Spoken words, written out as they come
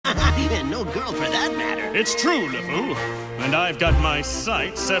And no girl for that matter. It's true, LeFou. And I've got my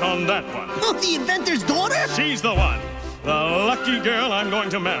sights set on that one. Oh, the inventor's daughter? She's the one. The lucky girl I'm going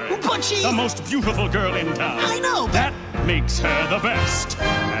to marry. But she's... the most beautiful girl in town. I know, but... that makes her the best.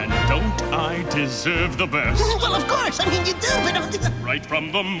 And don't I deserve the best? Well, of course. I mean, you do, but... Right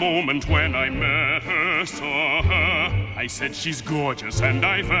from the moment when I met her, saw her, I said she's gorgeous and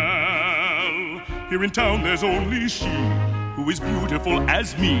I fell. Here in town there's only she who is beautiful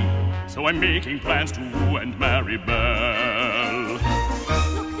as me. So I'm making plans to woo and marry Belle.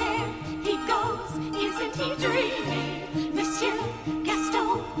 Look there, he goes, isn't he dreamy? Monsieur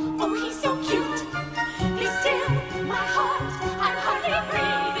Gaston, oh he's so cute. He's still my heart, I'm hardly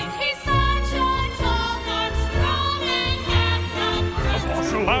breathing. He's such a tall, dark, strong and handsome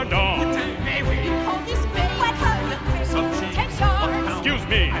brute. Pardon. May we call this bay? What her? Some cheese. 10 stars. Excuse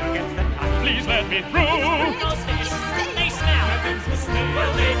me. Please let me through.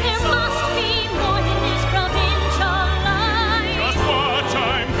 There must be more than this provincial life. Just what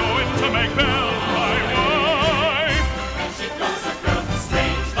I'm going to make Belle my wife. And she goes a girl,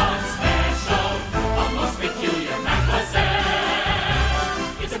 strange but special, a most peculiar mademoiselle.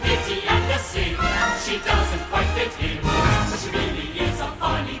 It's a pity and a sin, she doesn't quite fit in, but she really is a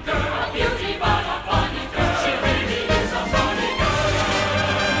funny girl, a beauty but a funny girl. She really is a funny girl.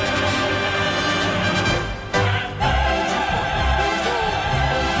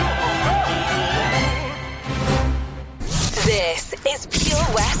 This is Pure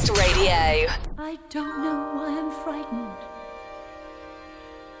West Radio. I don't know why I'm frightened.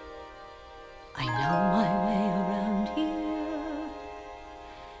 I know my way around here.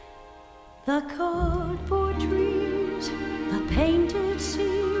 The cardboard trees, the painted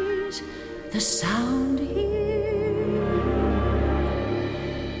seas, the sound here.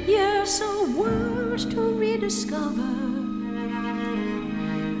 Yes, a world to rediscover.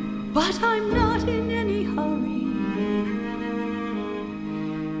 But I'm not in any hurry.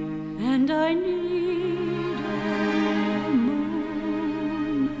 And I need a moment.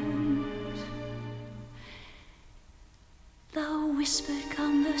 The whispered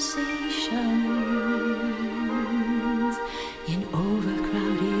conversations in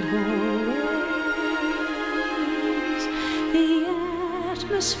overcrowded hallways. The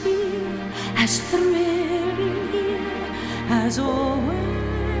atmosphere as thrilling here as always.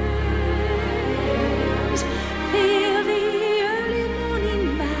 Feel the early morning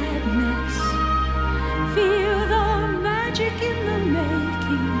madness. Feel the magic in the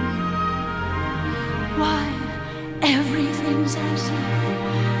making. Why, everything's as if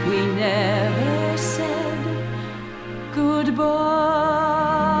we never said goodbye.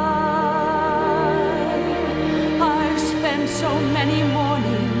 I've spent so many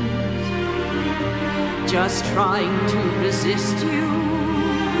mornings just trying to resist you.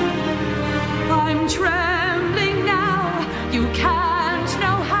 I'm trembling now, you can't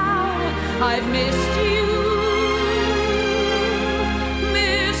know how I've missed you.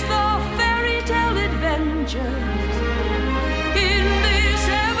 Missed the fairy tale adventures in this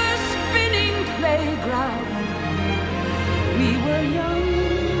ever-spinning playground. We were young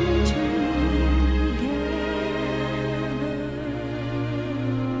together.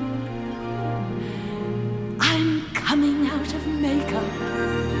 I'm coming out of makeup.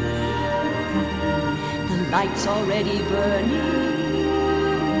 The light's already burning.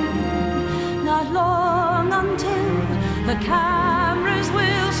 Not long until the cameras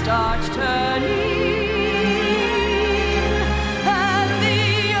will start turning. And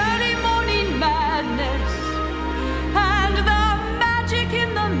the early morning madness and the magic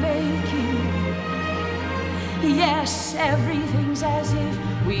in the making. Yes, everything's as if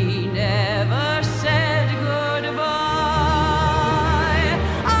we never said goodbye.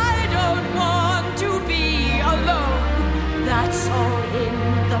 I don't want to be alone. That's all in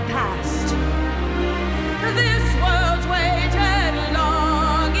the past. This world's waited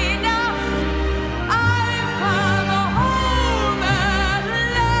long enough. I've come home at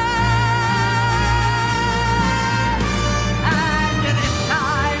last. And this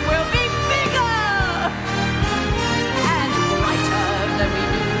time will be bigger and brighter than we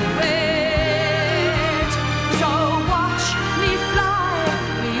knew it. So watch me fly.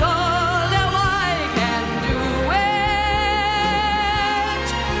 We all know I can do it.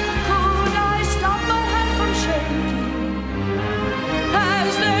 Could I stop my hand from shaking?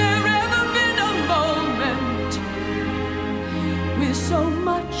 Has there ever been a moment with so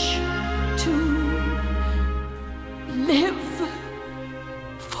much to live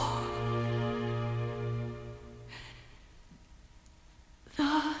for?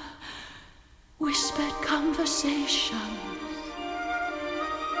 The whispered conversations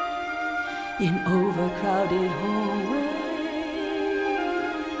in overcrowded hallways.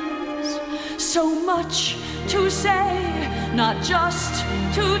 So much to say, not just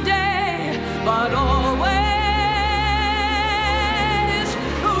today, but always.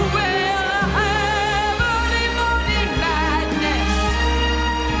 We'll have early morning madness.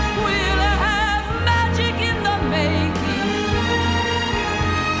 We'll have magic in the making.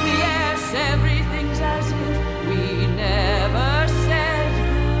 Yes, everything's as if we never said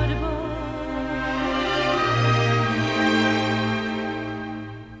goodbye.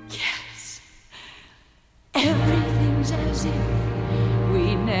 Yes, everything's as if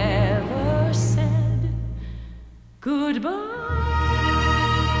we never said goodbye.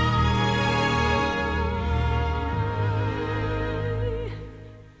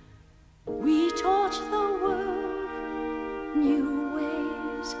 We taught the world new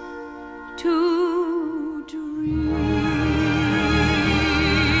ways to dream.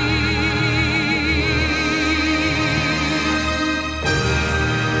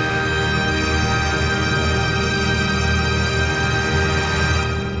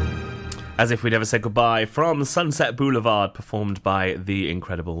 As If We Never Said Goodbye from Sunset Boulevard, performed by the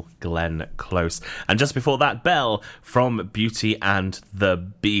incredible Glenn Close. And just before that, Belle from Beauty and the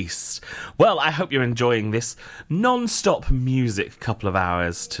Beast. Well, I hope you're enjoying this non-stop music couple of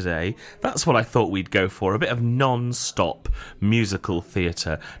hours today. That's what I thought we'd go for, a bit of non-stop musical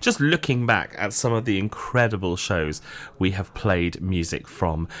theatre. Just looking back at some of the incredible shows we have played music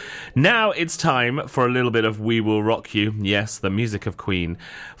from. Now it's time for a little bit of We Will Rock You. Yes, the music of Queen,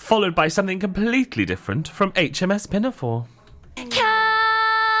 followed by something completely different from HMS Pinafore. Can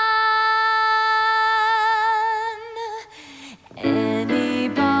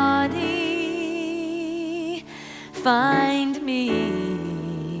anybody find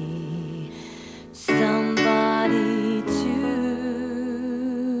me somebody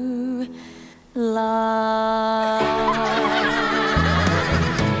to love?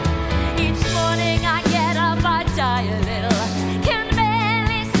 Each morning I get up, I die a little.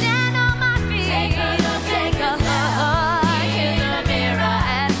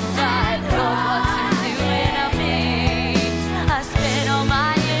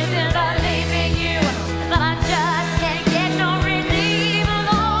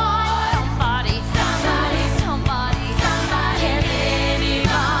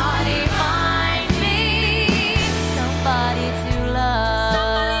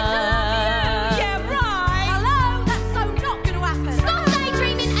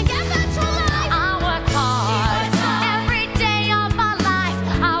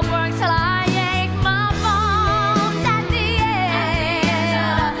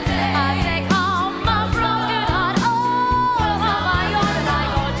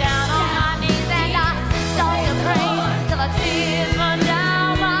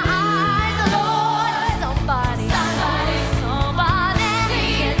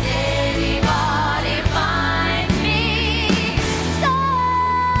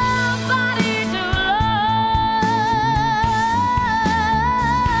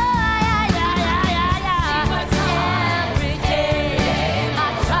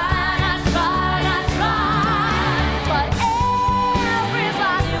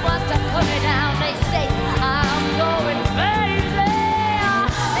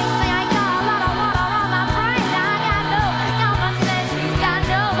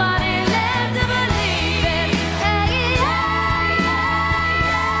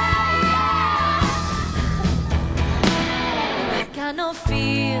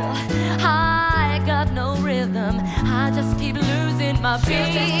 My beat,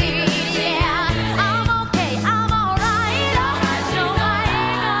 yeah, I'm okay, I'm alright. No, I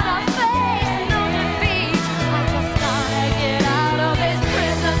ain't gonna face no defeat. I just gotta get out of this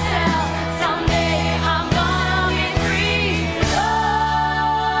prison cell. Someday I'm gonna be free.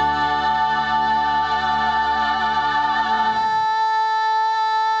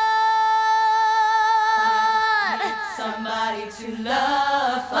 Somebody to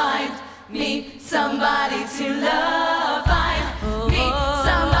love, find me somebody to love.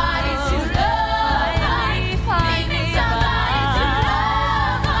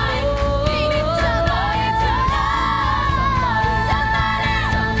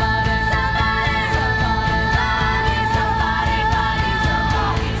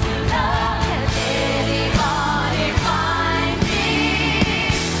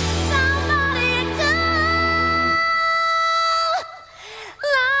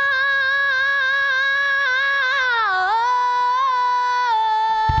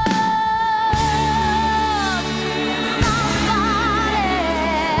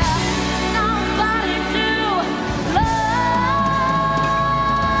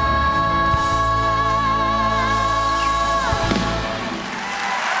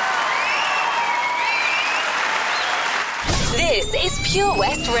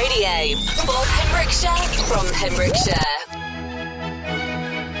 West Radio. For Pembrokeshire, from Pembrokeshire.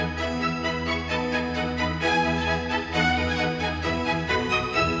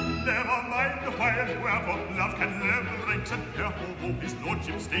 Never mind the why and wherefore, love can never ranks and therefore, though his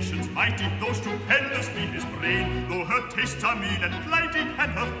lordship's station's mighty, though stupendously his brain, though her tastes are mean and flighty,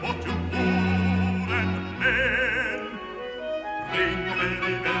 and her fortune poor and plain. Ring the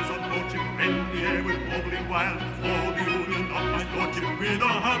merry bells on lordship, rend the air with wobbling wild, for the union of my lordship with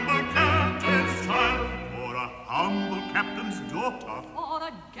a humble captain's child, for a humble captain's daughter, For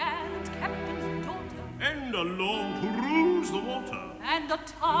a gallant captain's daughter, and a lord who rules the water. and a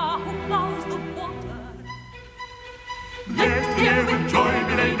tar who plows the water. Let's hear with joy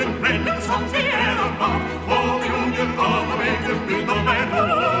be laden, friends songs the air above, for the union of the maiden with the man who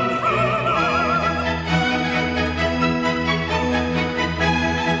rules the world.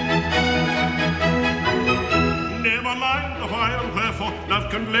 Never mind the why and wherefore, love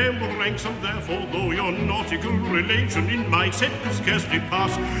can label ranks and therefore, though your nautical relation in my set could scarcely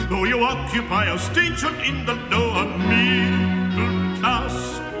pass, though you occupy a station in the lower middle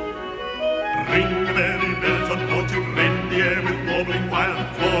class. Ring the merry bells on lordship, rend the air with wobbling wild,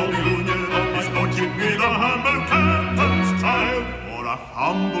 for the union of his lordship with a humble captain's child, or a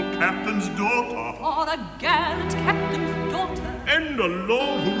humble captain's daughter, For a gallant captain's daughter, and a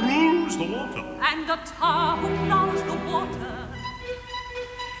lord who rules the water. and a tar who plows the water.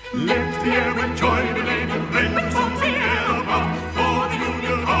 Let the air with joy be laden, rend songs the air above, for the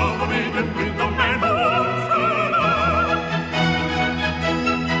union of the maiden with the man who rules the world.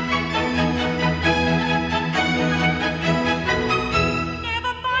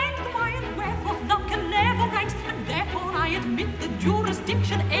 Never mind the why and wherefore, love can never ranks, and therefore I admit the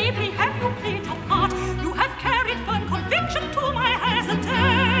jurisdiction. Ably have you played your part. You have carried firm conviction to my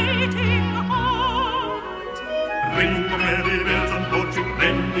hesitating heart. Ring the merry bells on lordship,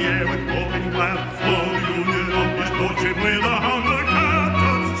 rend the air with wobbling wild, for the union of his lordship with a humble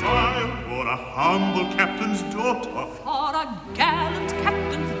captain's child, or a humble captain's daughter, For a gallant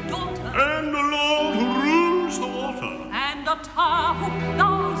captain's daughter, and a lord who rules the water. and a tar who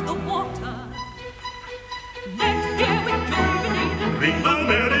plows the water. Let's hear with joy be laden, Ring the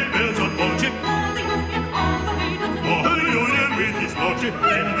merry bells on lordship, for the union of the maiden. for the union with his lordship,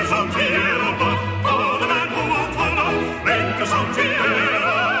 rend the songs the air above, for the man who wants for love, rend the songs the air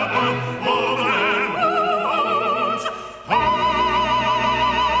above, for the man who wants love.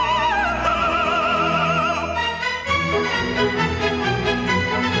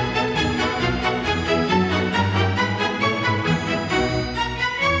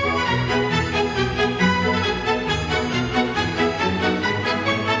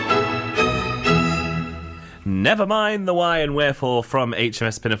 Never mind the why and wherefore from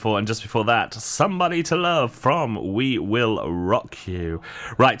HMS Pinafore, and just before that, Somebody to Love from We Will Rock You.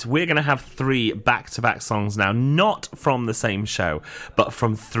 Right, we're going to have 3 back-to-back songs now, not from the same show, but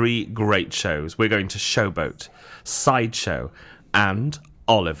from 3 great shows. We're going to Showboat, Sideshow, and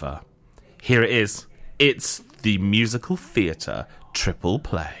Oliver. Here it is. It's the musical theatre triple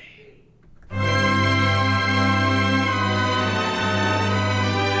play.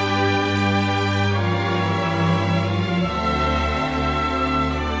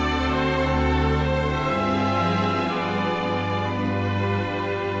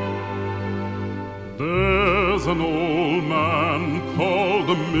 There's an old man called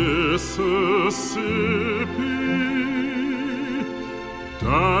the Mississippi.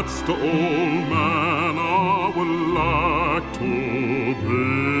 That's the old man I would like to be.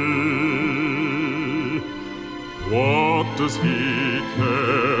 What does he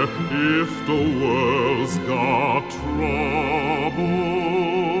care if the world's got troubles?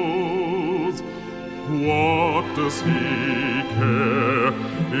 What does he care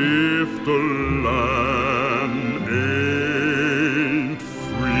if the land ain't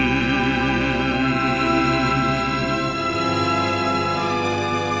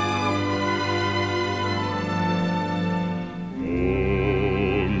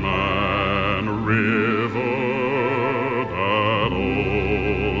Old Man River, that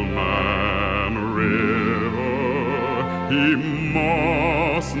old man River, he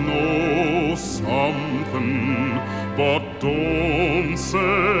must know something, but don't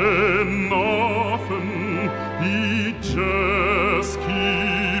say nothing. He just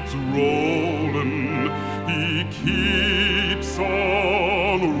keeps rolling, he keeps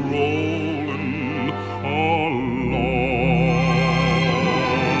on rolling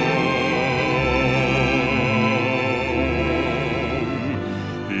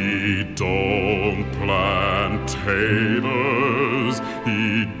along. He don't plant taters,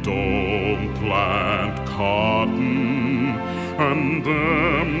 he don't plant cotton, and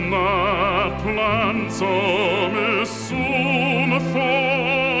them that plan some is soon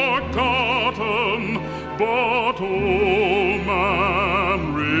forgotten, but Old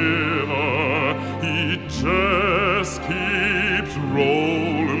Man River, he just keeps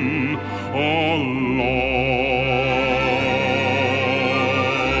rolling along.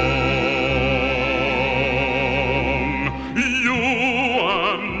 You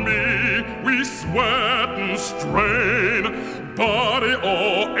and me, we sweat and strain, body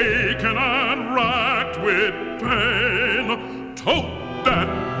all aching and racked with pain. Tote that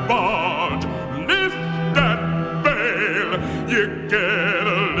barge, lift that bale, you get a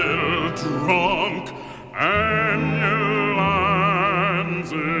little drunk and your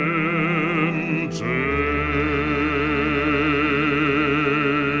lands in jail.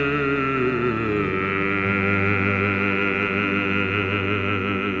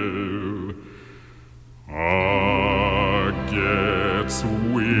 I gets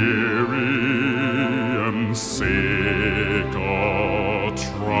weary and sick of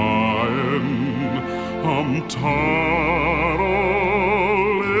trying. I'm tired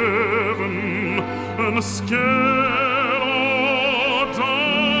of living and scared of dying.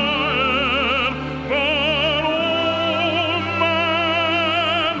 But Old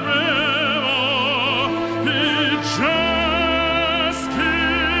Man River, he just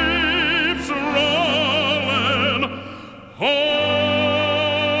keeps rolling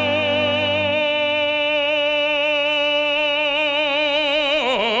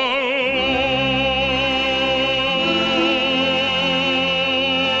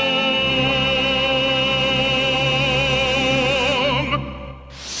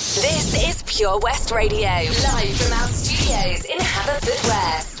This is Pure West Radio, live from our studios in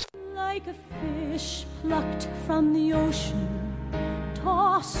Haverfordwest. Like a fish plucked from the ocean,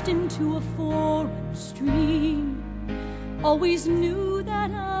 tossed into a foreign stream. Always knew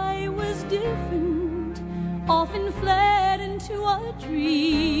that I was different, often fled into a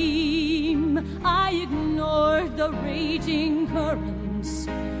dream. I ignored the raging currents,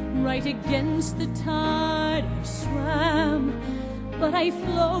 right against the tide I swam. But I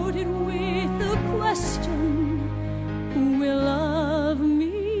floated with the question, who will love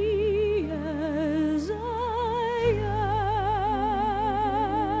me as I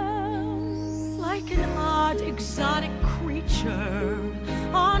am? Like an odd exotic creature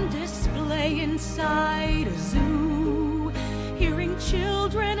on display inside a zoo, hearing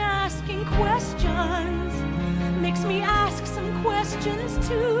children asking questions makes me ask some questions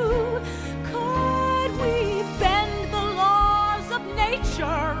too. Could we bend the laws of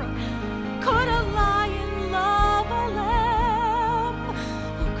nature? Could a lion love a lamb?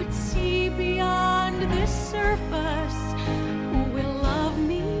 Who could see beyond the surface? Who will love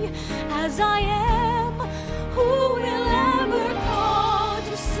me as I am? Who will ever call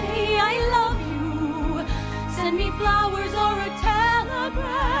to say I love you? Send me flowers or a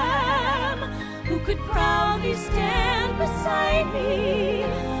telegram. Who could proudly stand beside me?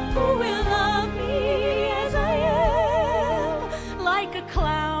 Who will love me as I am? Like a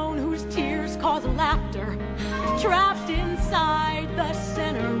clown whose tears cause laughter, trapped inside the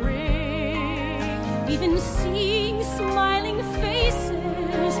center ring. Even seeing smiling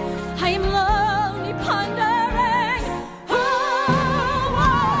faces, I am lonely pondering. Who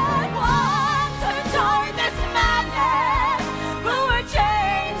would want to join this madness? Who would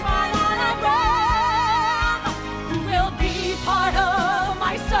change my monogram? Who will be part of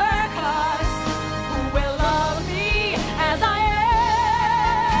my circus? Who will love me as I am?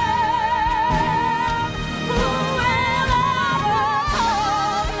 Who will ever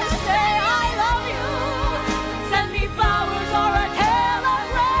call to say I love you? Send me flowers or a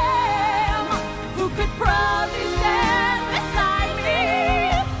telegram. Who could proudly stand beside me?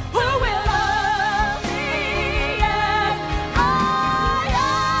 Who will love me as I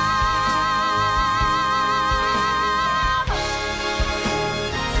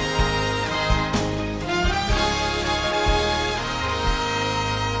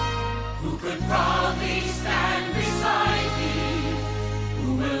Who could proudly stand beside me? Who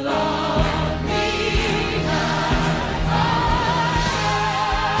will love me as I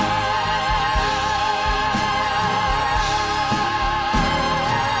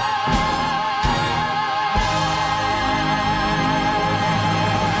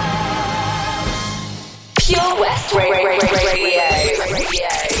Pure West Radio.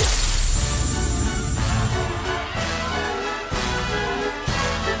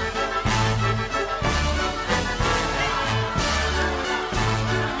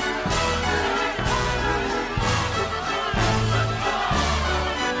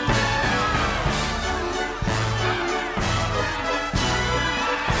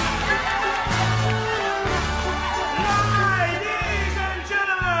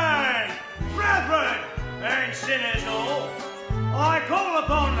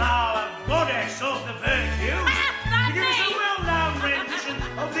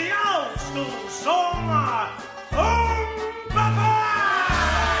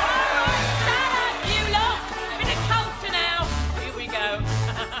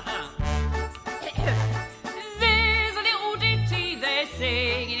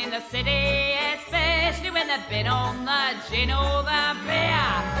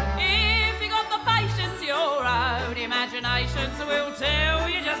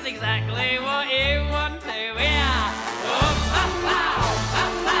 exactly what you want to hear. Oh, papa,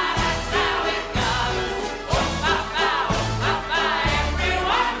 that's how it goes. Oh, papa,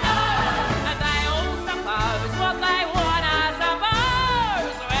 everyone knows. And they all suppose what they want, I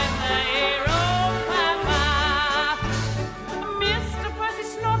suppose, when they hear oh, papa. Mr. Percy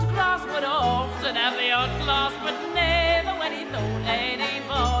Snodgrass would often have the odd glass, but never when he thought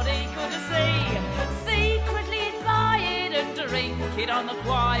anybody could see. Secretly he'd buy it and drink it on the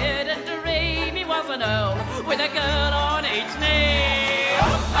quiet and dream he was an earl with a girl on each knee.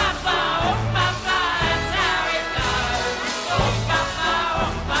 Oh, papa, that's how it goes. Oh,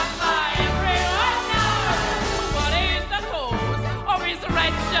 papa, everyone knows. What is the cause of his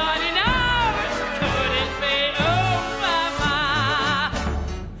red shiny nose? Could it be oh, papa?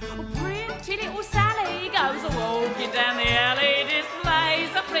 Pretty little Sally goes walking down the alley, displays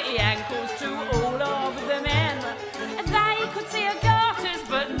her pretty ankles to all of the men. They could see her garters,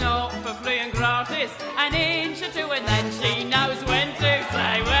 but not for free and gratis. An inch or two, and then she knows when to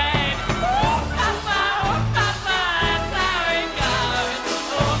say when. Oh, papa, that's how it goes.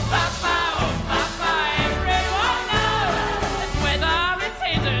 Oh, papa, everyone knows. Whether it's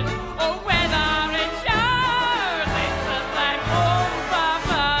hidden or whether it shows, it's the same. Oh,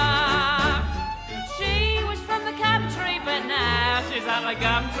 papa. She was from the country, but now she's on the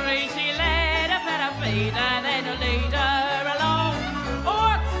gum tree. She led her better feet and then lead her along.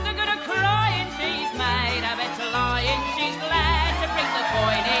 What's the good of crying? She's made a better lying. She's glad to bring the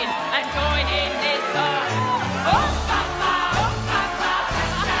coin in and join in this song. Oh, papa,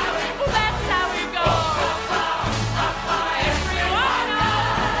 that's how it goes. Everyone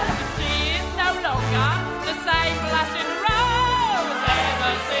knows she is no longer the same blushing rose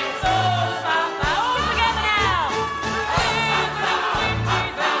ever since oh, papa. All together now. Here's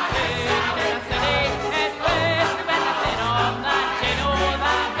the city, especially when the pin on the chin or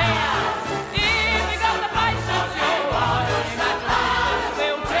the hair. If you got the patience, you're on imaginations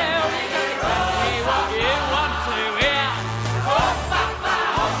will tell me exactly what you want to hear. Oh, papa,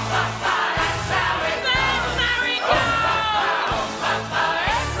 that's how it goes. Oh, papa,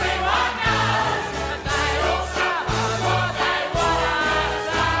 everyone knows that they all suppose what they want,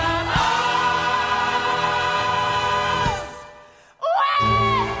 I suppose. When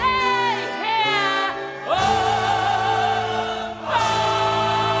they hear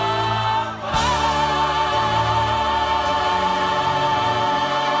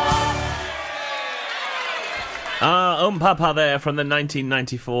oh, Papa there from the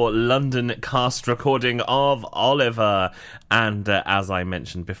 1994 London cast recording of Oliver. And as I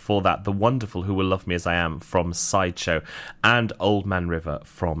mentioned before that, the wonderful Who Will Love Me As I Am from Sideshow and Old Man River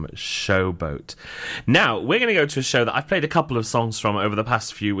from Showboat. Now, we're going to go to a show that I've played a couple of songs from over the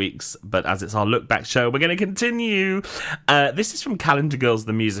past few weeks, but as it's our look back show, we're going to continue. This is from Calendar Girls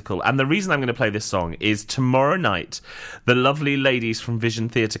the Musical, and the reason I'm going to play this song is tomorrow night, the lovely ladies from Vision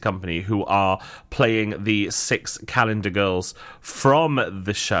Theatre Company, who are playing the 6 Calendar Girls from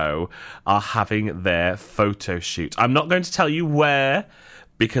the show, are having their photo shoot. I'm not going to tell you where,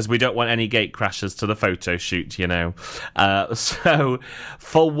 because we don't want any gate crashers to the photo shoot, you know. So,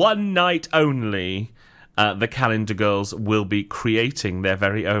 for one night only, the Calendar Girls will be creating their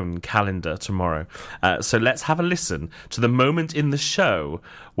very own calendar tomorrow. So let's have a listen to the moment in the show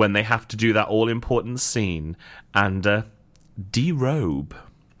when they have to do that all-important scene and derobe.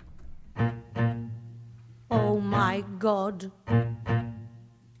 Oh my God.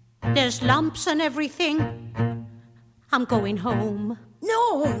 There's lumps and everything. I'm going home.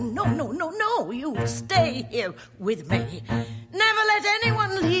 No. You stay here with me. Never let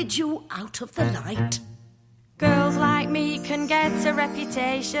anyone lead you out of the light. Girls like me can get a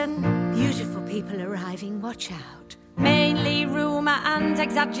reputation. Beautiful people arriving, watch out. Mainly rumour and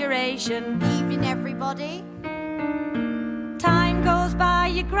exaggeration. Evening, everybody. Time goes by,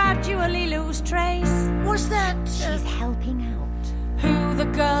 you gradually lose trace. Was that... She's helping out. Who the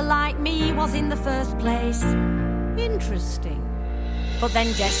girl like me was in the first place. Interesting. But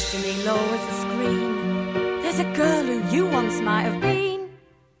then destiny lowers the screen. There's a girl who you once might have been.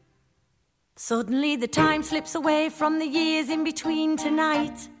 Suddenly the time slips away from the years in between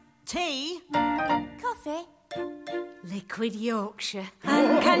tonight. Tea? Coffee? Liquid Yorkshire.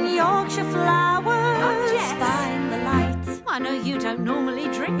 And can Yorkshire flowers find the light? I know you don't normally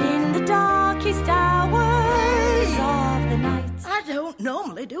drink. In the darkest hours of the night. I don't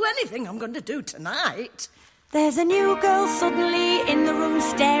normally do anything I'm going to do tonight. There's a new girl suddenly in the room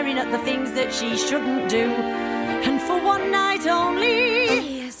staring at the things that she shouldn't do. And for one night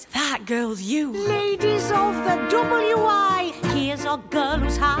only, Yes. that girl's you. Ladies of the WI, here's a girl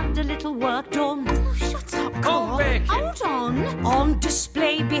who's had a little work done. Oh, shut up, Hold on. On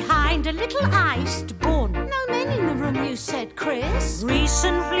display behind a little iced bun. No men in the room, you said, Chris.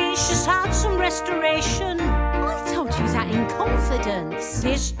 Recently she's had some restoration. I told you that in confidence.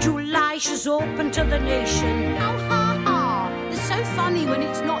 This July she's open to the nation. Oh, ha, ha. It's so funny when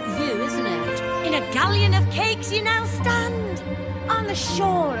it's not you, isn't it? In a galleon of cakes you now stand on the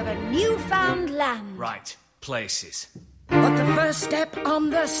shore of a newfound land. Right, places. But the first step on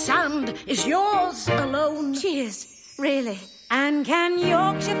the sand is yours alone. Cheers, really. And can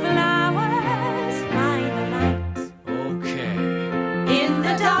Yorkshire flowers find the light? Okay. In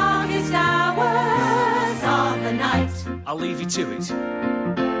the darkest hours of the night. I'll leave you to it.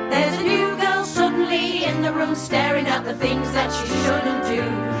 There's a new girl suddenly in the room staring at the things that she shouldn't do.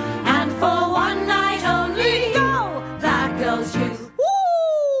 And for one night only, go, that girl's you.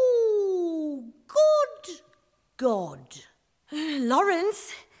 Ooh, good God.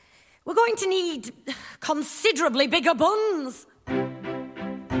 Lawrence, we're going to need considerably bigger buns. No.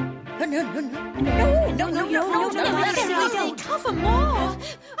 Cover more.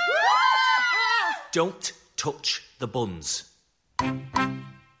 Don't touch the buns.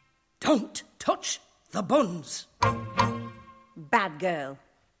 Don't touch the buns. Bad girl.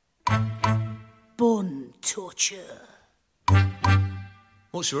 Bun toucher.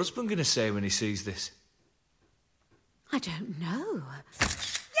 What's your husband going to say when he sees this? I don't know.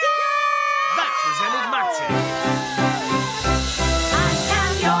 That was enigmatic. And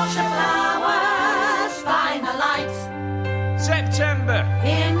can Yorkshire flowers find the light? September.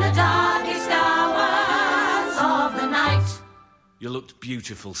 In the darkest hours of the night. You looked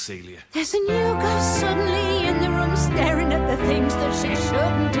beautiful, Celia. There's a new girl suddenly in the room staring at the things that she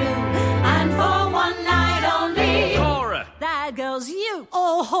shouldn't do. And for one night only, Cora. That girl's you.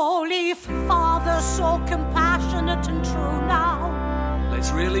 Oh, Holy Father, so compassionate and true now. Let's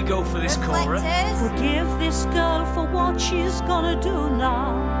really go for this, Cora. Forgive this girl for what she's gonna do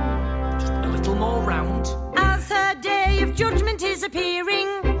now. Just a little more round. as her day of judgment is appearing.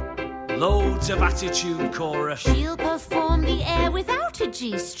 Loads of attitude, Cora. She'll perform the air without a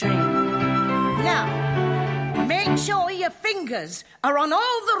G-string. Now, make sure your fingers are on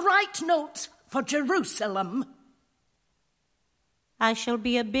all the right notes for Jerusalem. I shall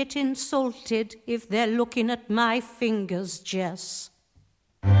be a bit insulted if they're looking at my fingers, Jess.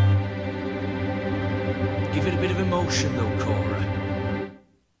 Give it a bit of emotion, though, Cora.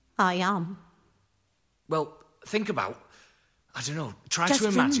 I am. Well, think about... I don't know, try Just to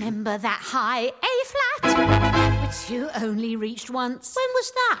imagine... remember that high A-flat, which you only reached once. When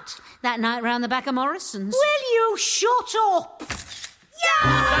was that? That night round the back of Morrison's. Will you shut up?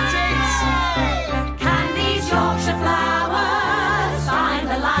 That's it! Can these Yorkshire flowers find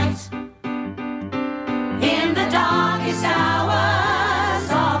the light in the darkest hours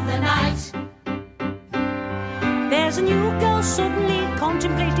of the night? There's a new girl suddenly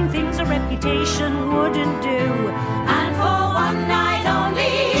contemplating things a reputation wouldn't do. And for one night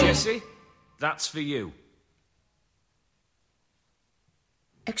only... Jessie, that's for you.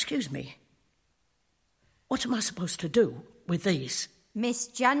 Excuse me. What am I supposed to do with these? Miss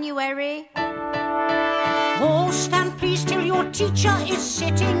January. Oh, stand please till your teacher is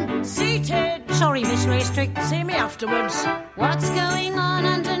sitting. Seated. Sorry, Miss Raystrick. See me afterwards. What's going on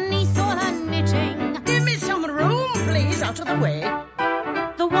underneath all her knitting? Give me some room, please, out of the way.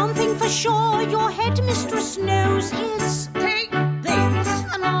 The one thing for sure your headmistress knows is... Take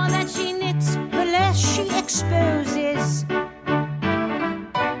these. The more that she knits, The less she exposes.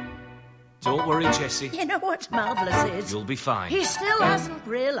 Don't worry, Jessie. You know what's marvellous is... You'll be fine. He still hasn't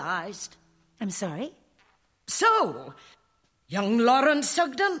realised. I'm sorry? So, young Lawrence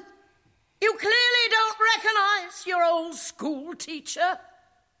Sugden, you clearly don't recognise your old school teacher.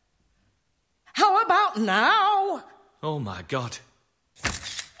 How about now? Oh, my God.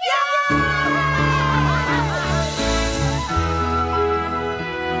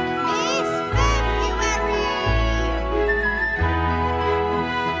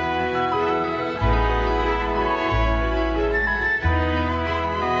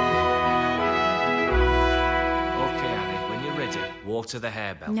 Water the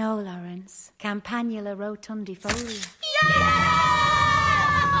harebell. No, Lawrence. Campanula rotundifolia.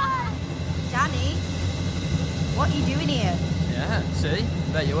 Danny, what are you doing here? Yeah, see?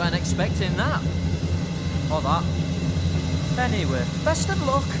 Bet you weren't expecting that. Or that. Anyway, best of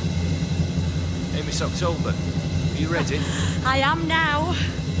luck. Hey, Miss October, are you ready? I am now.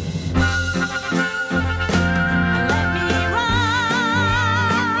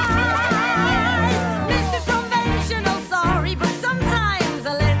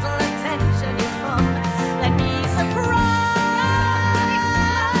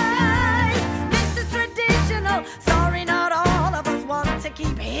 Tradition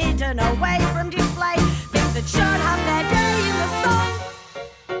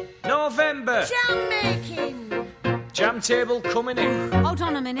timetable coming in. Hold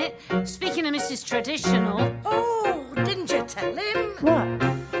on a minute. Speaking of Mrs. Traditional... Oh, didn't you tell him? What?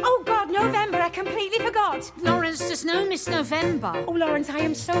 Oh, God, November, I completely forgot. Lawrence, there's no Miss November. Oh, Lawrence, I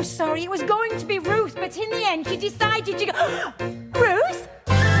am so sorry. It was going to be Ruth, but in the end, she decided to go... Ruth?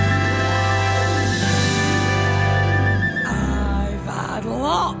 I've had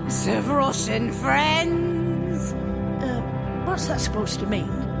lots of Russian friends. What's that supposed to mean?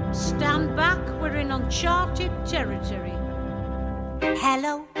 Stand back, we're in uncharted territory.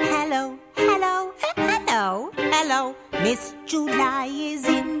 Hello, hello, hello, hello, hello. Miss July is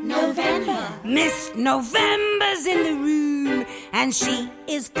in November. Miss November's in the room, and she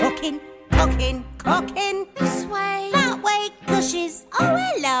is cooking, cooking, cooking. This way. That way, cushies. Oh,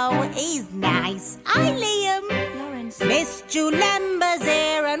 hello, he's nice. Hi, Liam. Lawrence. Miss Julember's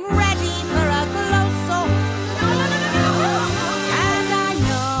here and ready for a close-up.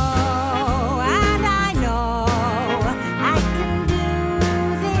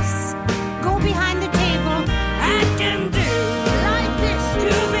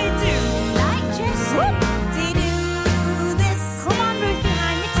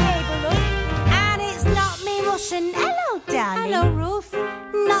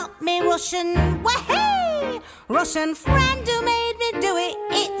 Russian, wahey! Russian friend who made me do it,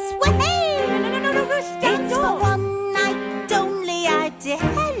 it's wahey! No, Ruth, stand It's for one night only, I did.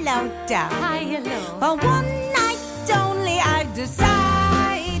 Hello, darling. Hi, hello. For one night only, I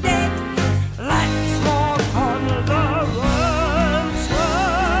decided. Let's walk on the roadside.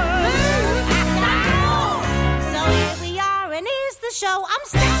 So here we are, and here's the show. I'm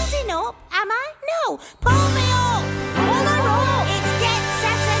standing up, am I? No, pull me up. Hold on, roll. It's get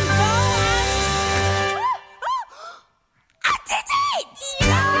set and go. I did it!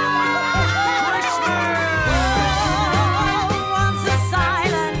 Once a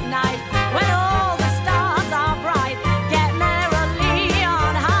silent night when all the stars are bright, get merrily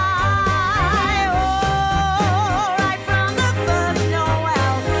on high. Oh, right from the first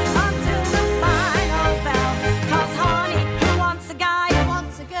Noel until the final bell. 'Cause honey, who wants a guy? Who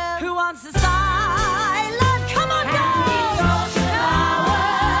wants a girl? Who wants a silent? Come on, girls!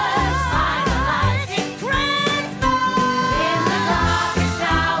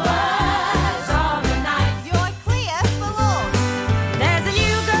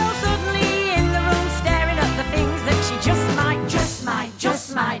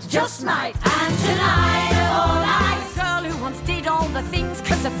 Just might, and tonight of all nights, girl who once did all the things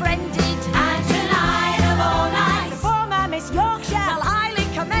 'cause a friend did, and tonight of all nights, the former Miss Yorkshire, well highly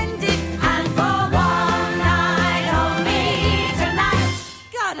commended, and for one night only tonight.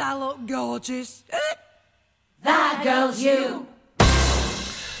 God, I look gorgeous. That girl's you.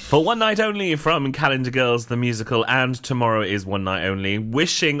 For One Night Only from Calendar Girls, the musical, and tomorrow is One Night Only.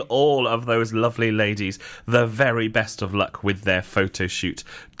 Wishing all of those lovely ladies the very best of luck with their photo shoot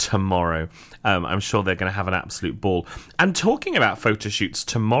tomorrow. I'm sure they're going to have an absolute ball. And talking about photo shoots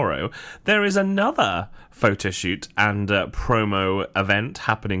tomorrow, there is another photo shoot and promo event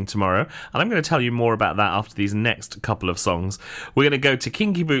happening tomorrow. And I'm going to tell you more about that after these next couple of songs. We're going to go to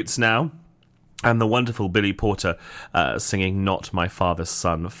Kinky Boots now, and the wonderful Billy Porter singing Not My Father's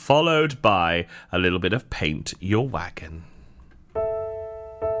Son, followed by a little bit of Paint Your Wagon.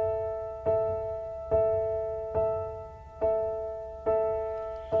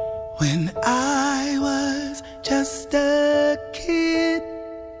 When I was just a kid,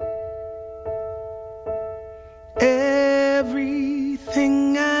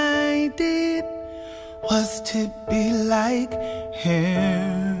 everything I did was to be like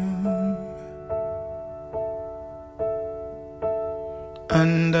him.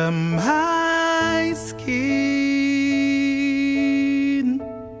 Under my skin,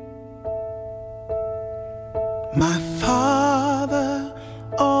 my father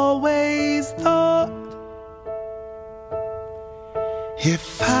always thought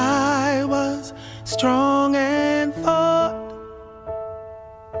if I was strong and fought,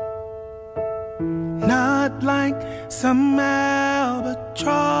 not like some albatross,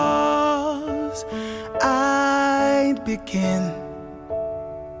 I'd begin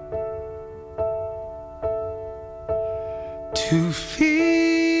to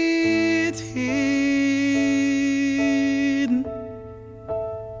fit in.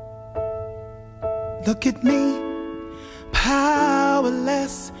 Look at me,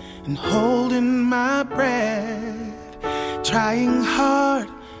 powerless and holding my breath, trying hard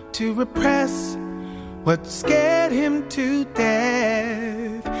to repress what scared him to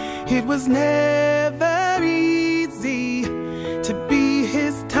death. It was never easy to be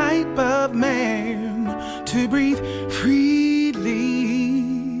his type of man, to breathe freely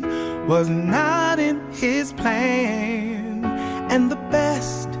was not in his plan.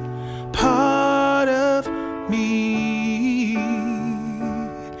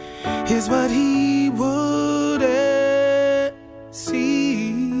 is what he wouldn't see.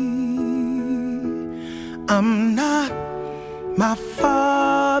 I'm not my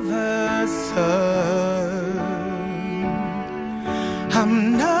father's son.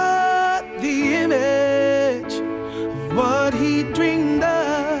 I'm not the image of what he dreamed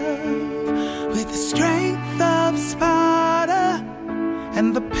of. With the strength of Sparta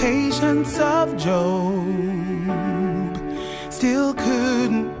and the patience of Job, still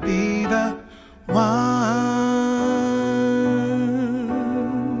couldn't be the one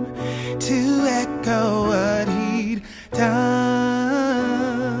to echo what he'd done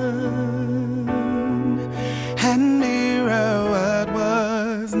and mirror what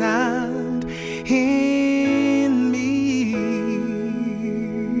was not in me.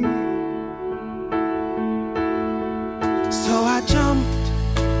 So I jumped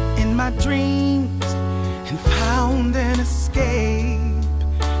in my dreams and found an escape.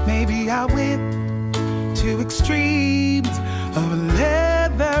 Maybe I went to extremes of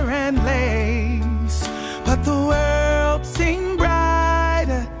leather and lace, but the world seemed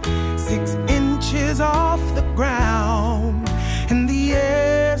brighter 6 inches off the ground, and the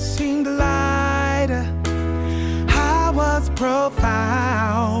air seemed lighter. I was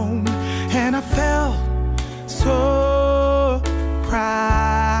profound, and I felt so proud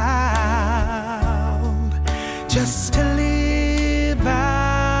just to live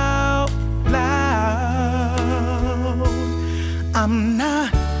out loud. I'm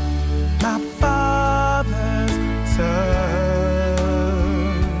not my father's son.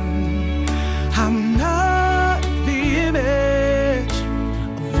 I'm not the image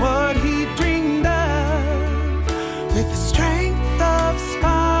of what he dreamed of. With the strength of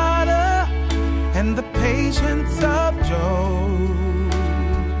Sparta and the patience of Job,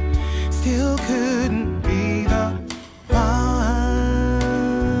 still couldn't be the one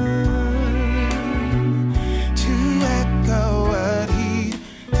to echo what he'd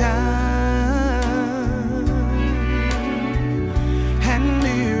done and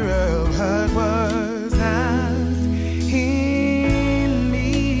mirror what was not in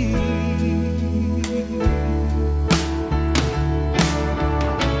me.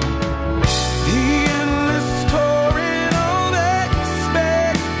 The endless touring of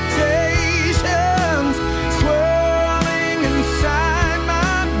expectations swirling inside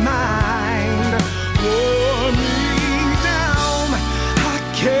my mind wore me down. I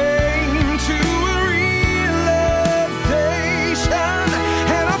came to a realization,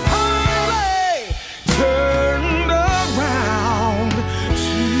 and I finally turned around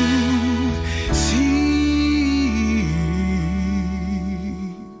to see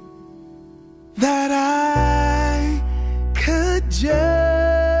that I could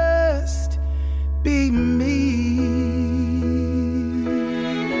just be me.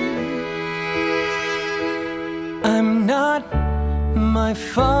 I'm not my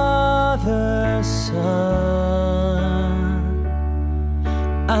father's son.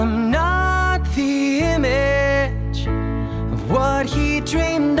 I'm not the image of what he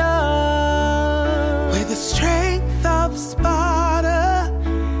dreamed of. With the strength of Sparta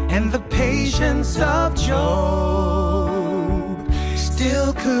and the patience of Job,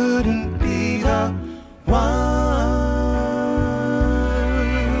 still couldn't be the one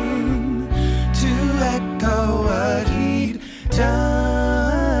to echo what he'd done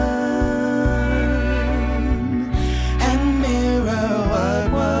and mirror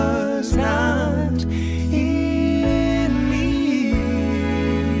what was not in me.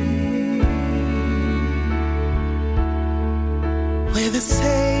 We're the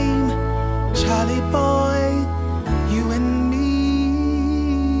same Charlie boy, you and me.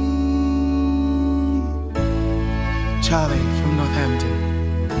 Charlie from Northampton.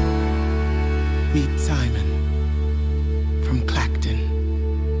 Meet Simon from Clacton.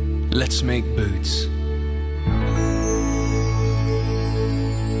 Let's make boots.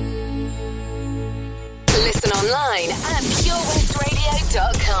 Listen online at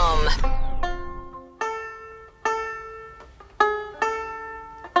purewestradio.com.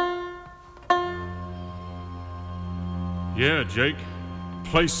 Yeah, Jake,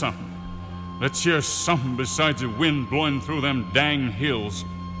 play something. Let's hear something besides the wind blowing through them dang hills.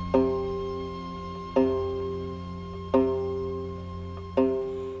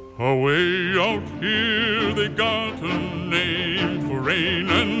 Away out here they got a name for rain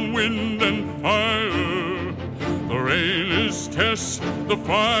and wind and fire. The rain is Tess, the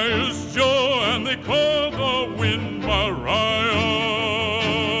fire is Joe, and they call the wind Mariah.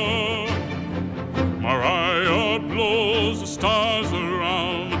 Mariah blows the stars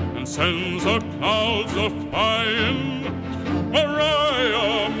around and sends the clouds a-flying.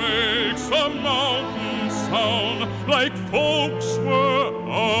 Mariah makes a mountain sound like folks were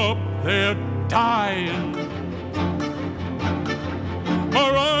up there dying.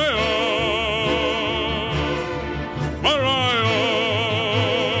 Mariah,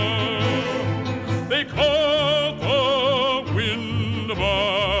 they call the wind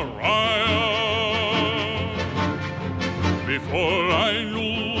Mariah. Before I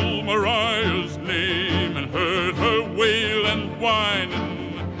knew Mariah's name and heard her wail and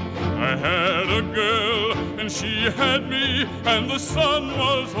whining, I had a girl and she had me, and the sun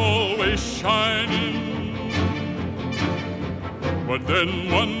was always shining. But then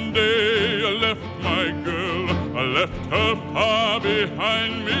one day I left my girl, I left her far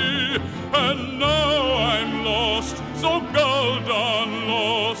behind me, and now I'm lost, so gone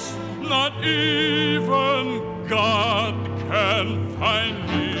lost, not even God can find me.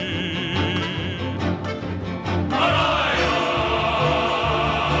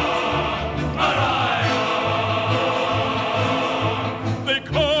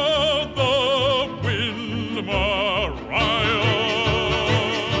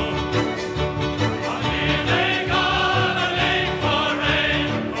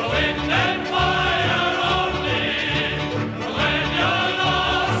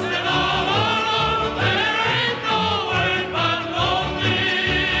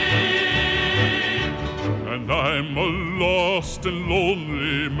 And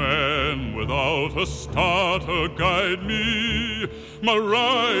lonely man without a star to guide me.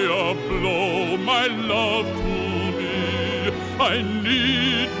 Mariah, blow my love to me. I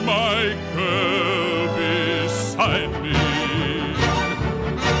need my girl beside me.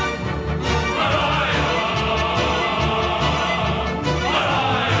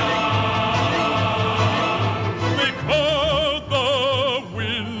 They call the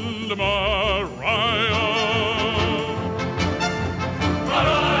wind Mariah.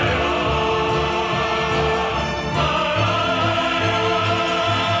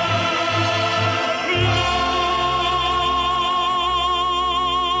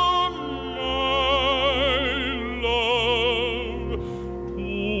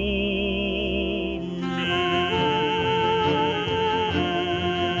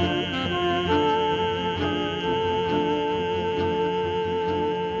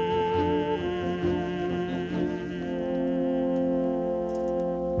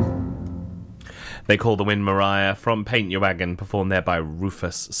 They Call the Wind Mariah from Paint Your Wagon, performed there by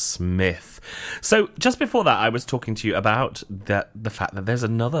Rufus Smith. So just before that, I was talking to you about the fact that there's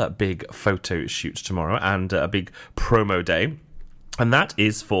another big photo shoot tomorrow and a big promo day. And that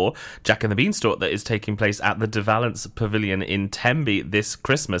is for Jack and the Beanstalk, that is taking place at the De Valence Pavilion in Tenby this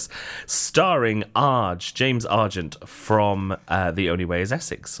Christmas, starring James Argent from The Only Way is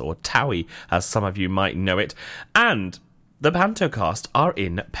Essex, or Towie, as some of you might know it. And the Panto cast are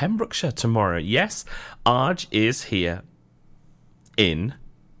in Pembrokeshire tomorrow. Yes, Arj is here in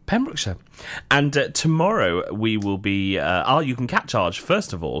Pembrokeshire. And tomorrow we will be... you can catch Arj,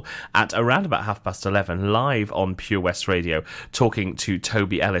 first of all, at around about 11:30, live on Pure West Radio, talking to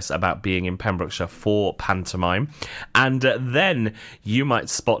Toby Ellis about being in Pembrokeshire for pantomime. And then you might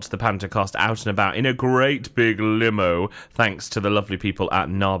spot the Panto cast out and about in a great big limo, thanks to the lovely people at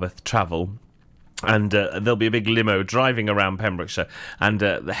Narberth Travel. And there'll be a big limo driving around Pembrokeshire and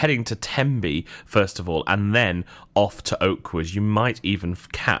heading to Tenby, first of all, and then off to Oakwood. You might even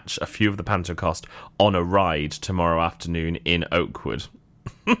catch a few of the Panto cast on a ride tomorrow afternoon in Oakwood.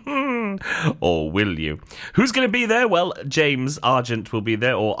 Or will you? Who's going to be there? Well, James Argent will be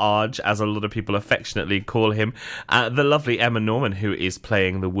there, or Arj, as a lot of people affectionately call him. The lovely Emma Norman, who is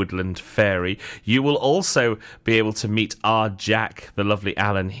playing the Woodland Fairy. You will also be able to meet our Jack, the lovely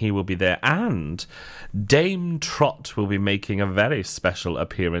Alan. He will be there. And Dame Trot will be making a very special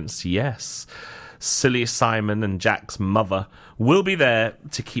appearance. Yes, Silly Simon and Jack's mother will be there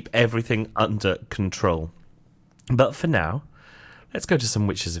to keep everything under control. But for now, let's go to some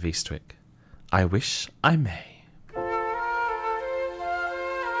Witches of Eastwick. I Wish I May.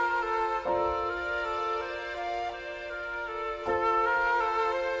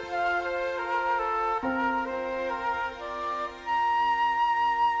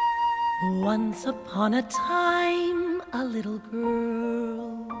 Once upon a time, a little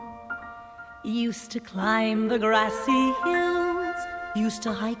girl used to climb the grassy hills, used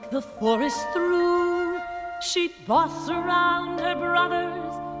to hike the forest through. She'd boss around her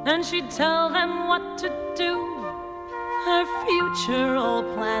brothers, and she'd tell them what to do. Her future all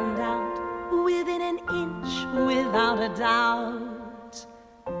planned out, within an inch, without a doubt.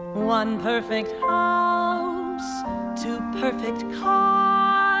 One perfect house, two perfect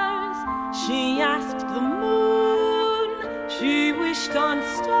cars. She asked the moon, she perched on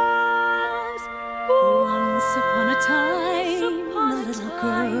stars. Once upon a time, a little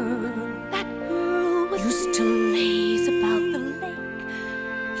girl. That girl was used to laze about the lake,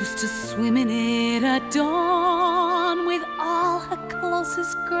 used to swim in it at dawn with all her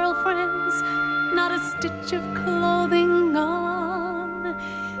closest girlfriends, not a stitch of clothing on.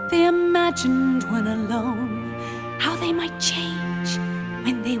 They imagined when alone how they might change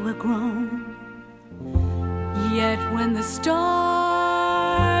when they were grown. Yet when the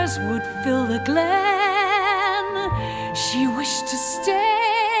stars would fill the glen, she wished to stay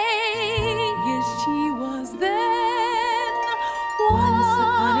as she was then. Once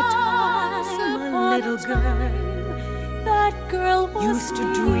upon a time, a little girl. That girl was used to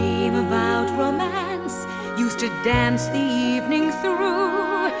dream about romance, used to dance the evening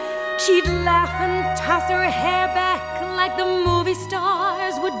through. She'd laugh and toss her hair back like the movie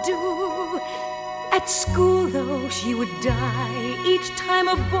stars would do. At school, though, she would die each time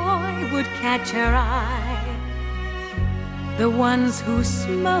a boy would catch her eye. The ones who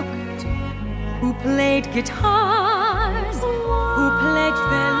smoked, who played guitars, who pledged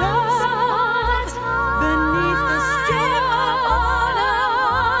their love beneath the stars.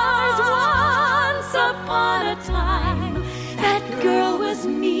 Once upon a time, that girl was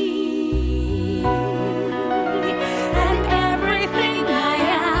me. And everything I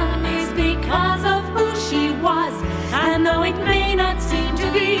am is because of who she was. And though it may not seem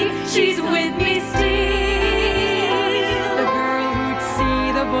to be, she's with me still. The girl who'd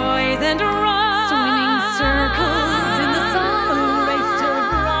see the boys and run, swimming circles in the sun, who raced her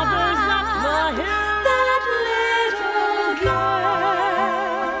brothers up the hill. That little girl.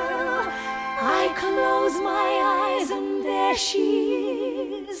 I close my eyes and there she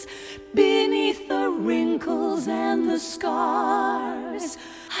is, beneath the wrinkles and the scars.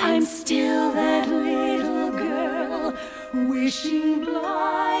 I'm still that little girl, wishing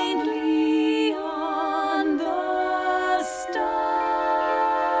blindly on the stars.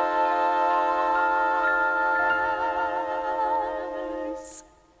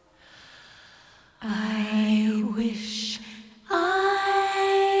 I wish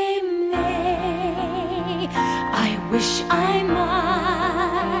I may, I wish I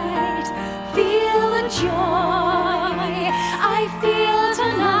might feel the joy I feel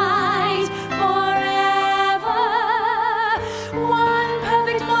tonight forever. One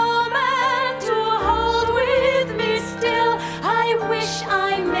perfect moment to hold with me still. I wish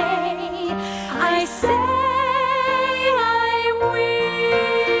I may, I say I will.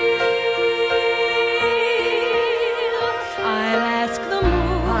 I'll ask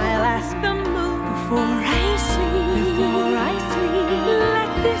the moon, before I sleep,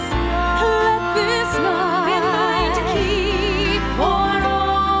 let this night be mine to keep for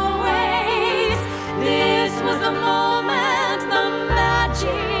always. This was the moment the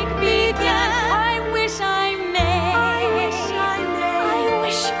magic began. I wish I may, I wish I may, I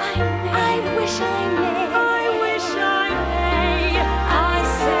wish I may, I wish I may, I wish I may. I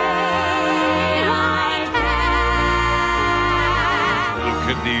say I can. Look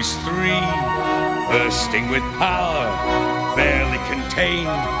at these three, bursting with power, barely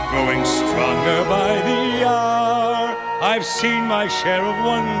contained, growing stronger by the hour. I've seen my share of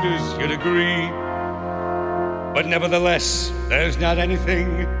wonders, you'd agree. But nevertheless, there's not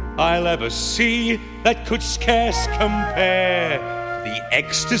anything I'll ever see that could scarce compare. The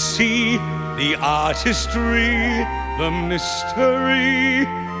ecstasy, the artistry, the mystery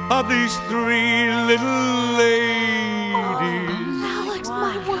of these three little ladies. Alex,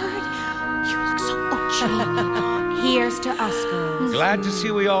 my word, you look so ochi. Here's to us, girls. Glad to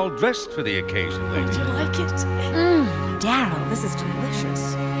see we all dressed for the occasion, ladies. Do you like it? Daryl, this is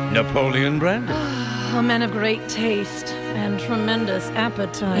delicious. Napoleon Brandon. A man of great taste and tremendous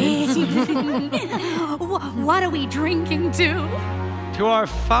appetite. What are we drinking to? To our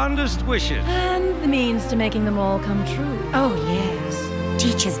fondest wishes. And the means to making them all come true. Oh, yes.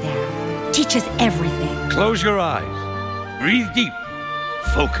 Teach us, Daryl. Teach us everything. Close your eyes. Breathe deep.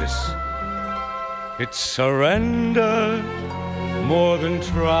 Focus. It's surrender, more than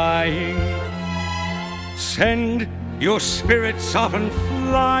trying. Send your spirits often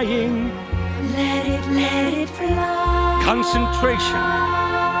flying. Let it fly. Concentration.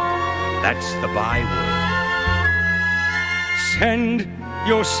 That's the byword. Send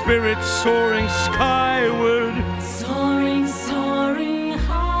your spirits soaring skyward. Soaring, soaring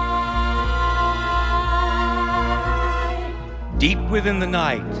high. Deep within the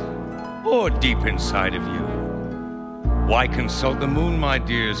night, or deep inside of you. Why consult the moon, my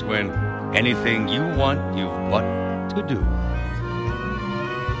dears, when anything you want, you've but to do.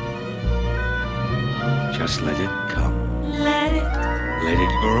 Just let it come. Let it, Let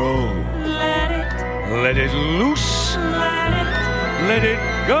it grow. let it, Let it loose. let it. Let it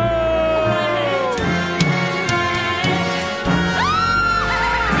go.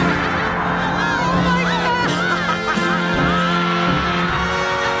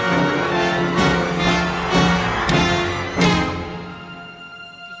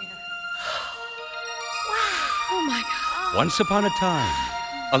 Oh my God. Once upon a time,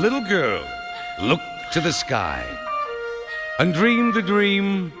 a little girl looked to the sky and dreamed the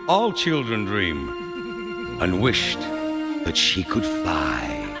dream all children dream and wished that she could fly.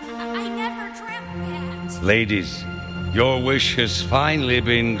 I never dreamt that. Ladies, your wish has finally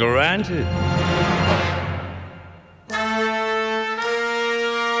been granted.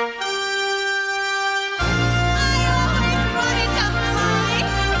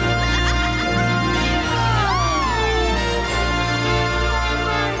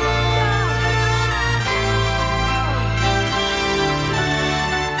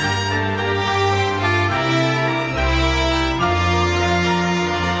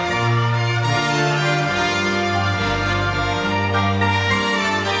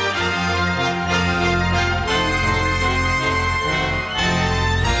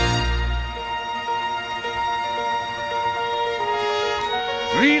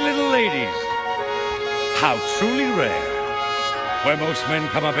 Three little ladies, how truly rare. Where most men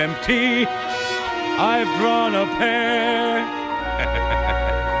come up empty, I've drawn a pair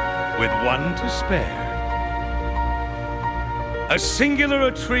with one to spare. As singular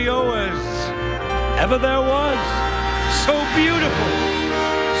a trio as ever there was, so beautiful,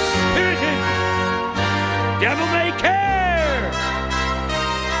 spirited, devil may care.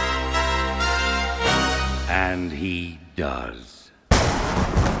 And he does.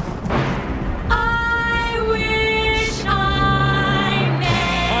 I wish I may.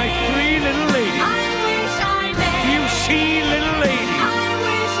 My three little ladies. I wish I may. You see, little ladies. I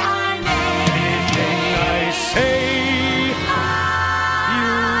wish I may. Anything I say, I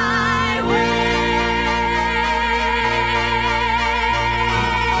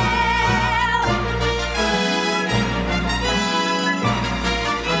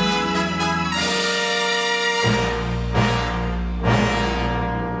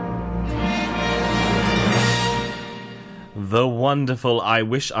The wonderful I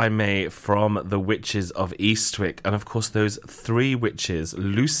Wish I May from The Witches of Eastwick. And of course those three witches,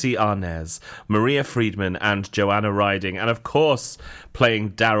 Lucy Arnaz, Maria Friedman and Joanna Riding. And of course,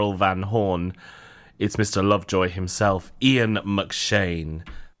 playing Daryl Van Horn, it's Mr. Lovejoy himself, Ian McShane.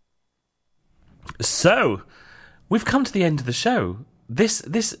 So, we've come to the end of the show.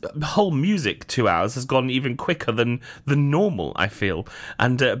 This whole music 2 hours has gone even quicker than normal, I feel.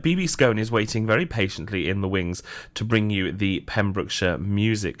 And BB Scone is waiting very patiently in the wings to bring you the Pembrokeshire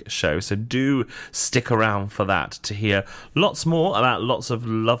Music Show. So do stick around for that to hear lots more about lots of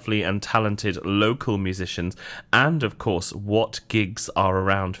lovely and talented local musicians. And, of course, what gigs are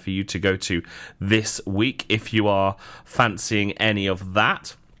around for you to go to this week if you are fancying any of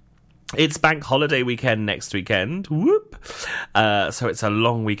that. It's bank holiday weekend next weekend. Whoop! So it's a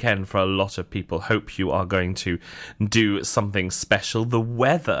long weekend for a lot of people. Hope you are going to do something special. The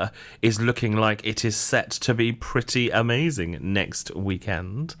weather is looking like it is set to be pretty amazing next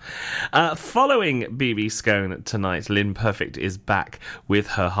weekend. Following BB Scone tonight, Lynn Perfect is back with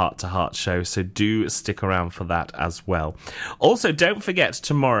her Heart to Heart show, so do stick around for that as well. Also, don't forget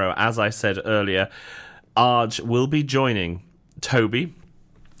tomorrow, as I said earlier, Arj will be joining Toby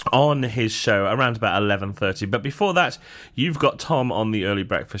on his show around about 11:30. But before that, you've got Tom on the early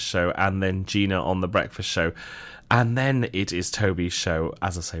breakfast show and then Gina on the breakfast show. And then it is Toby's show,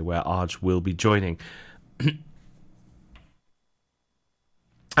 as I say, where Arj will be joining.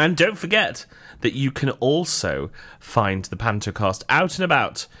 And don't forget that you can also find the Pantocast out and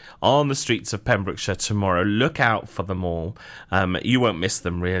about on the streets of Pembrokeshire tomorrow. Look out for them all. You won't miss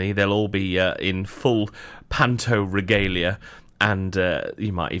them, really. They'll all be in full Panto regalia. And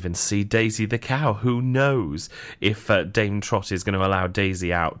you might even see Daisy the cow. Who knows if Dame Trot is going to allow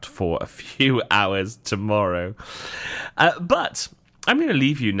Daisy out for a few hours tomorrow. But I'm going to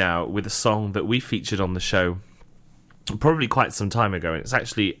leave you now with a song that we featured on the show probably quite some time ago. And it's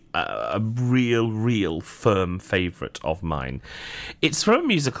actually a real firm favourite of mine. It's from a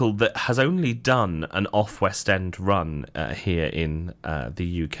musical that has only done an off-West End run here in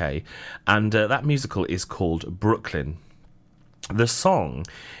the UK. And that musical is called Brooklyn. The song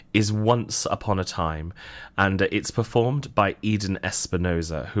is Once Upon a Time, and it's performed by Eden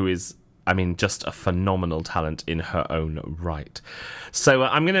Espinosa, who is, just a phenomenal talent in her own right. So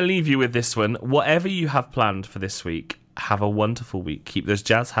I'm going to leave you with this one. Whatever you have planned for this week, Have a wonderful week. Keep those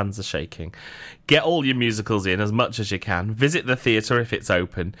jazz hands a-shaking. Get all your musicals in as much as you can. Visit the theatre if it's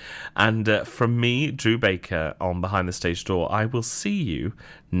open. And from me, Drew Baker, on Behind the Stage Door, I will see you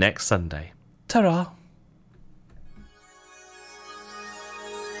next Sunday. Ta-ra!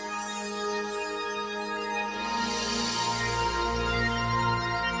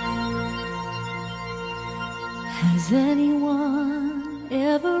 Has anyone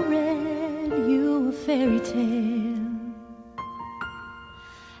ever read you a fairy tale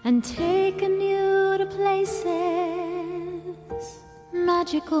and taken you to places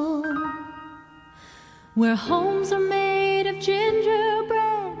magical, where homes are made of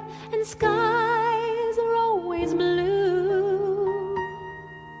gingerbread and skies are always blue,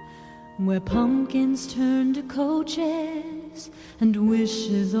 where pumpkins turn to coaches and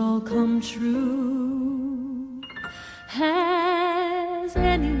wishes all come true? Has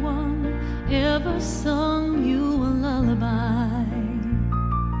anyone ever sung you a lullaby?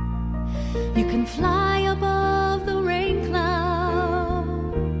 You can fly above the rain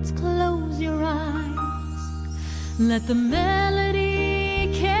clouds, close your eyes, let the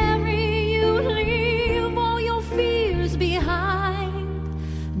melody carry you, leave all your fears behind,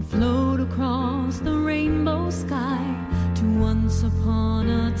 and float across the rainbow sky to once upon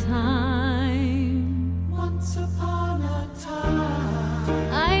a time. Once upon a time,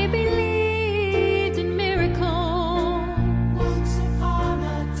 I believed in miracles. Once upon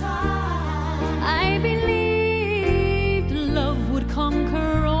a time, I believed love would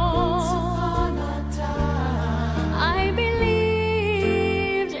conquer all. Once upon a time, I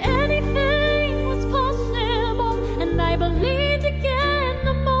believed anything was possible, and I believed again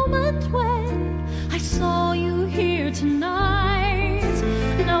the moment when I saw you here tonight.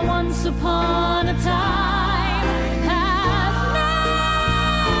 Now once upon a time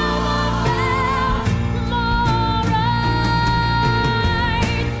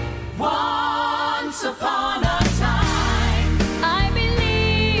upon a time, I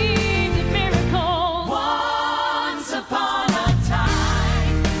believed in miracles. Once upon a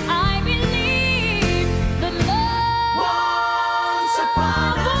time, I believed that love. Once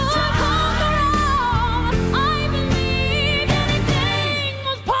upon a time, I believed anything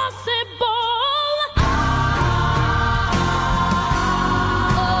was possible.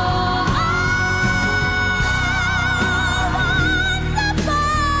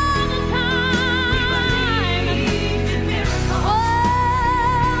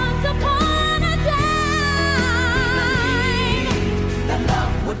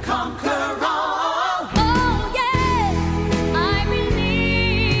 Conquer all. Oh yes, I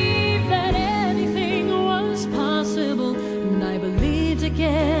believed that anything was possible, and I believed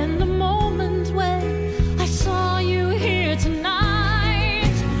again the moment when I saw you here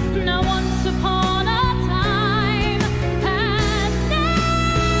tonight. Now once upon a time has never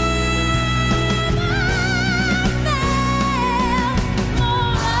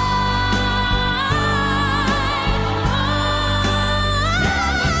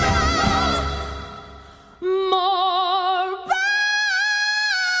felt more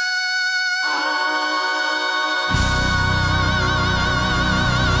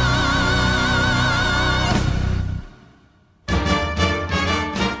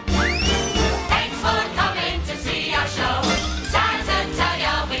Thanks for coming to see our show. Sad to tell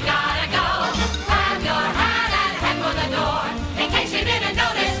ya we gotta go. Have your hat and head for the door. In case you didn't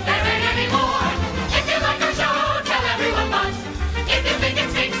notice, there ain't any more. If you like our show, tell everyone but. If you think it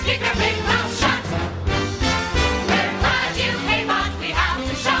stinks, keep your big mouth shut. We're glad you came, but we have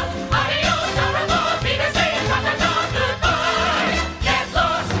to shout. Adios, au revoir, Peter, say it, got the dog, goodbye. Get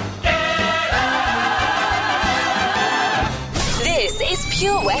lost, get out. This is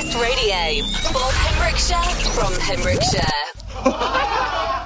Pure West Radio. For Pembrokeshire, from Pembrokeshire.